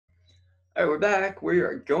All right, we're back. We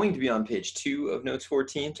are going to be on page 2 of Notes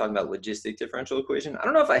 14, talking about logistic differential equation. I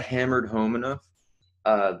don't know if I hammered home enough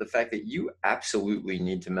the fact that you absolutely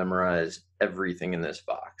need to memorize everything in this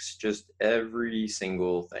box, just every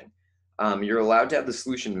single thing. You're allowed to have the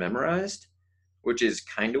solution memorized, which is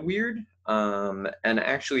kind of weird. And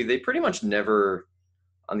actually, they pretty much never,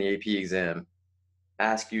 on the AP exam,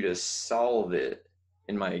 ask you to solve it,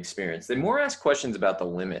 in my experience. They more ask questions about the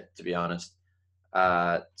limit, to be honest.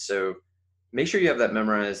 So make sure you have that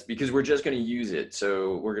memorized because we're just going to use it.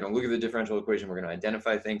 So we're going to look at the differential equation. We're going to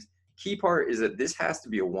identify things. Key part is that this has to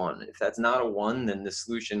be a 1. If that's not a 1, then the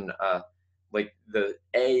solution, like the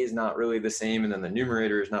a is not really the same, and then the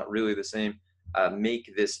numerator is not really the same.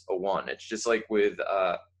 Make this a 1. It's just like with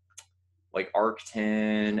like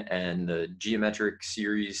arctan and the geometric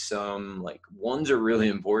series sum. Like 1s are really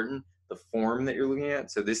important, the form that you're looking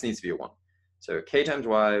at. So this needs to be a 1. So k times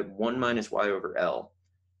y, 1 minus y over L.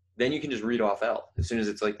 Then you can just read off L. As soon as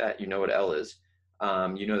it's like that, you know what L is.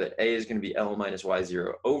 You know that A is going to be L minus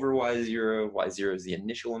Y0 over Y0. Y0 is the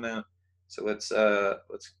initial amount. So let's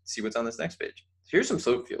see what's on this next page. So here's some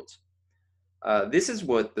slope fields. This is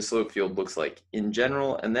what the slope field looks like in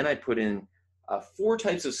general, and then I put in 4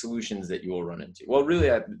 types of solutions that you will run into. Well,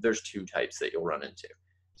 really, there's 2 types that you'll run into.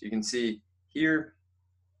 So you can see here,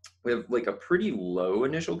 we have like a pretty low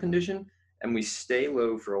initial condition, and we stay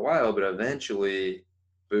low for a while, but eventually,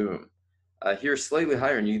 boom. Here, slightly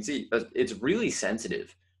higher, and you can see it's really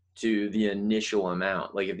sensitive to the initial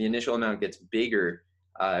amount. Like if the initial amount gets bigger,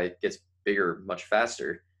 it gets bigger much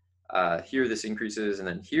faster. Here, this increases, and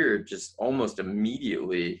then here, just almost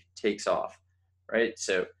immediately takes off, right?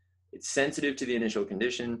 So it's sensitive to the initial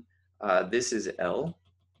condition. This is L,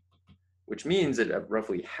 which means that at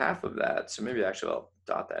roughly half of that, so maybe actually I'll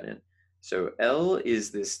dot that in. So L is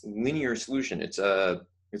this linear solution. It's a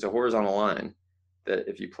horizontal line that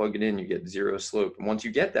if you plug it in, you get 0 slope. And once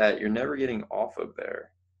you get that, you're never getting off of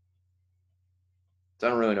there. So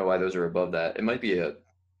I don't really know why those are above that. It might be I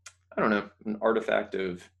don't know, an artifact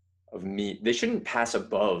of me. They shouldn't pass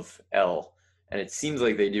above L, and it seems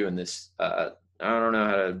like they do in this. I don't know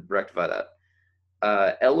how to rectify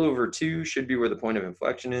that. L over 2 should be where the point of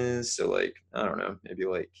inflection is. So like, I don't know, maybe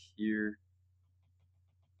like here.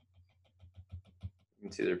 You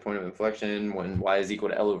can see their point of inflection when y is equal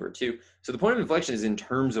to L over 2. So the point of inflection is in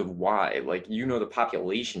terms of y, like you know the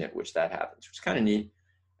population at which that happens, which is kind of neat.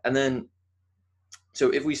 And then, so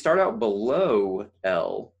if we start out below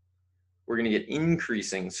L, we're going to get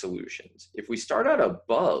increasing solutions. If we start out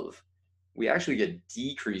above, we actually get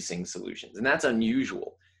decreasing solutions, and that's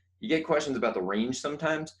unusual. You get questions about the range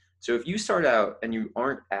sometimes. So if you start out and you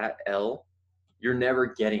aren't at L, you're never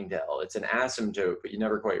getting to L. It's an asymptote, but you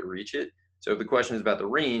never quite reach it. So if the question is about the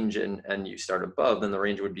range and you start above, then the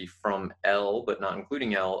range would be from L, but not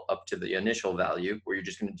including L, up to the initial value, where you're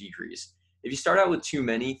just going to decrease. If you start out with too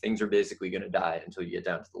many, things are basically going to die until you get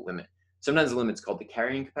down to the limit. Sometimes the limit's called the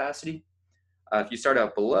carrying capacity. If you start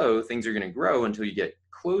out below, things are going to grow until you get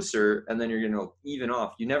closer, and then you're going to even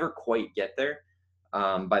off. You never quite get there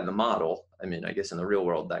by the model. I mean, I guess in the real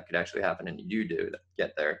world that could actually happen, and you do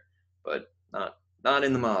get there, but not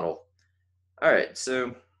in the model. All right,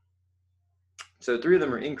 so 3 of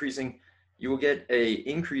them are increasing. You will get a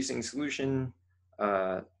increasing solution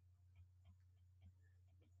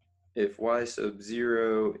if y sub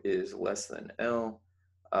 0 is less than L.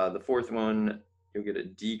 The 4th one, you'll get a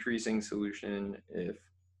decreasing solution if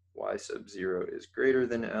y sub 0 is greater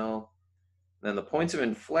than L. And then the points of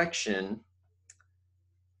inflection,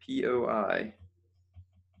 POI,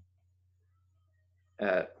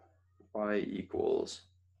 at y equals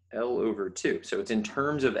L over 2. So it's in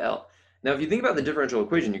terms of L. Now, if you think about the differential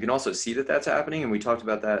equation, you can also see that that's happening, and we talked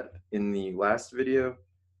about that in the last video,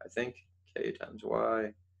 I think. K times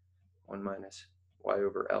y, 1 minus y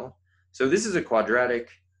over L. So this is a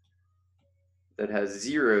quadratic that has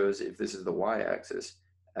zeros if this is the y-axis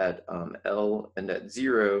at L and at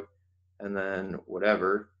 0, and then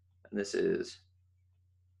whatever, and this is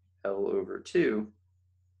L over 2.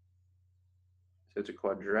 So it's a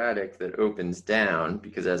quadratic that opens down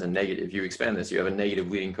because as a negative, if you expand this, you have a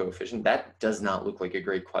negative leading coefficient. That does not look like a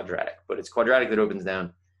great quadratic, but it's quadratic that opens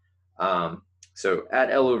down. So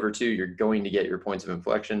at L over 2, you're going to get your points of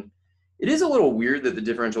inflection. It is a little weird that the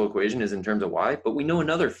differential equation is in terms of y, but we know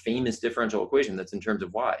another famous differential equation that's in terms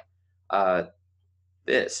of y.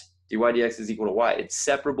 This, dy dx is equal to y. It's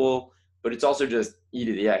separable, but it's also just e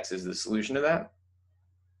to the x is the solution to that.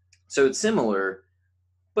 So it's similar,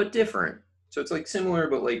 but different. So it's like similar,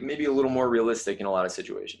 but like maybe a little more realistic in a lot of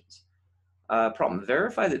situations. Problem,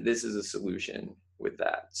 verify that this is a solution with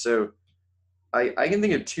that. So I can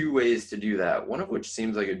think of two ways to do that, one of which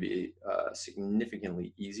seems like it'd be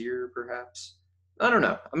significantly easier, perhaps. I don't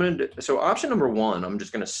know. So option number one, I'm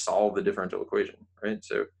just gonna solve the differential equation, right?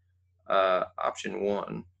 So option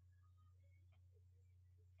one.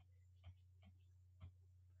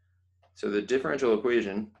 So the differential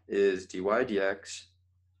equation is dy dx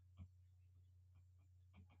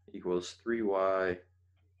equals 3y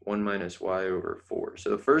 1 minus y over 4.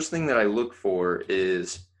 So the first thing that I look for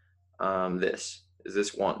is this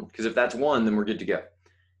 1? Because if that's 1, then we're good to go.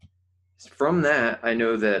 From that, I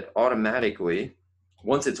know that automatically,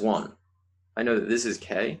 once it's 1, I know that this is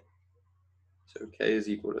k. So k is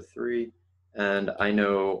equal to 3. And I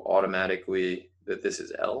know automatically that this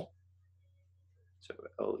is L. So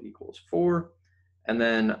L equals 4. And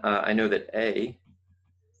then I know that A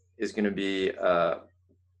is going to be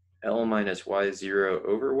L minus y0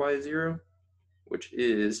 over y0, which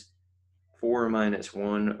is 4 minus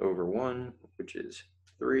 1 over 1, which is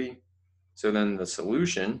 3. So then the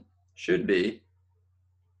solution should be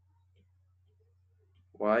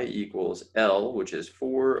y equals L, which is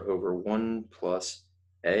 4 over 1 plus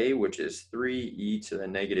A, which is 3, e to the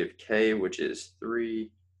negative k, which is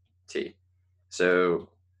 3t. So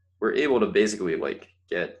we're able to basically like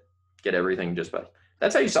get everything just by,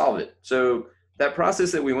 that's how you solve it. So that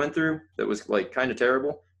process that we went through that was like kind of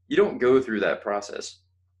terrible, you don't go through that process,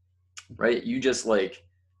 right? You just like,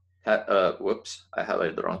 whoops, I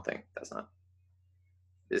highlighted the wrong thing. That's not,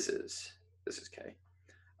 this is K.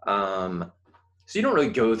 So you don't really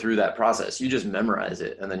go through that process. You just memorize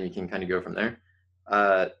it, and then you can kind of go from there.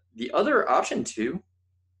 The other option too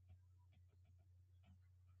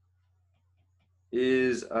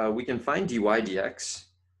is we can find dy dx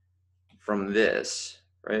from this,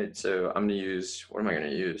 right? So I'm going to use, what am I going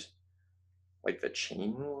to use? Like the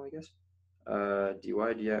chain rule, I guess. Dy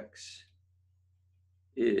dx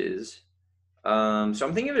is, so I'm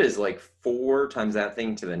thinking of it as like 4 times that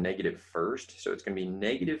thing to the negative first. So it's going to be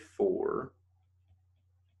negative 4,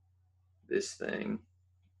 this thing,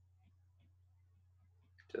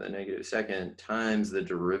 to the negative second, times the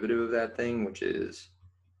derivative of that thing, which is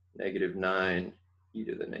negative 9 e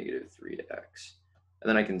to the negative 3x. And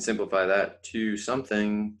then I can simplify that to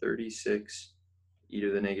something 36 e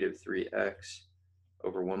to the negative 3x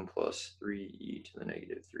over 1 plus 3e to the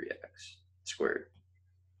negative 3x squared.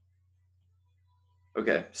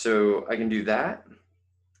 Okay, so I can do that.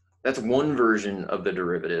 That's one version of the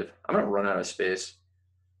derivative. I'm going to run out of space.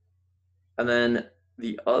 And then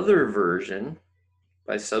the other version,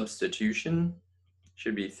 by substitution,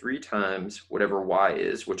 should be 3 times whatever y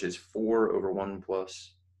is, which is 4 over 1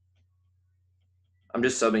 plus. I'm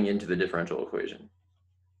just subbing into the differential equation.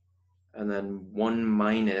 And then 1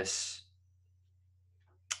 minus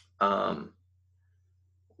 1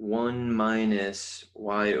 minus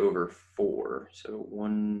y over 4. So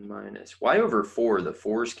 1 minus y over 4, the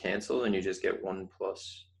 4's cancel, and you just get 1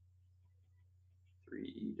 plus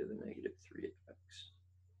 3e to the negative 3x.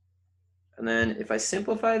 And then if I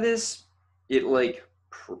simplify this, it like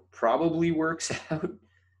probably works out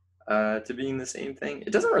to being the same thing.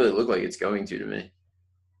 It doesn't really look like it's going to me.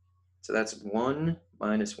 So that's 1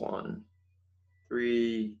 minus 1,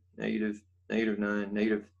 3, negative 9,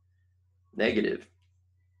 negative.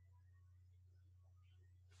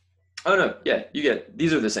 Oh no, yeah, you get,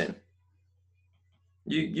 these are the same.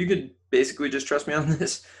 You could basically just trust me on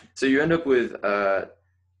this. So you end up with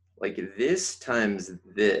like this times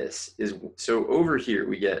this is, so over here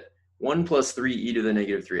we get 1 plus 3e to the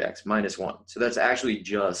negative 3x minus 1. So that's actually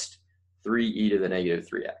just 3e to the negative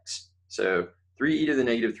 3x. So 3e to the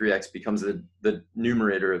negative 3x becomes the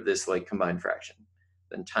numerator of this like combined fraction.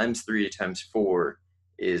 Then times 3 times 4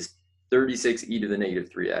 is 36e to the negative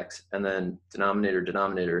 3x, and then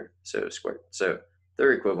denominator, so squared. So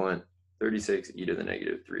they're equivalent, 36e to the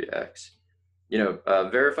negative 3x. You know,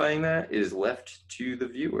 verifying that is left to the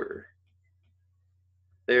viewer.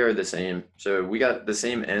 They are the same. So we got the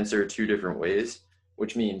same answer 2 different ways,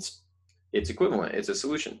 which means it's equivalent. It's a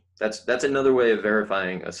solution. That's another way of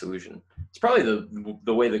verifying a solution. It's probably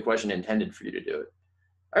the way the question intended for you to do it.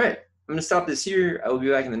 All right, I'm going to stop this here. I will be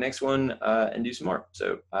back in the next one and do some more.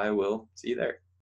 So I will see you there.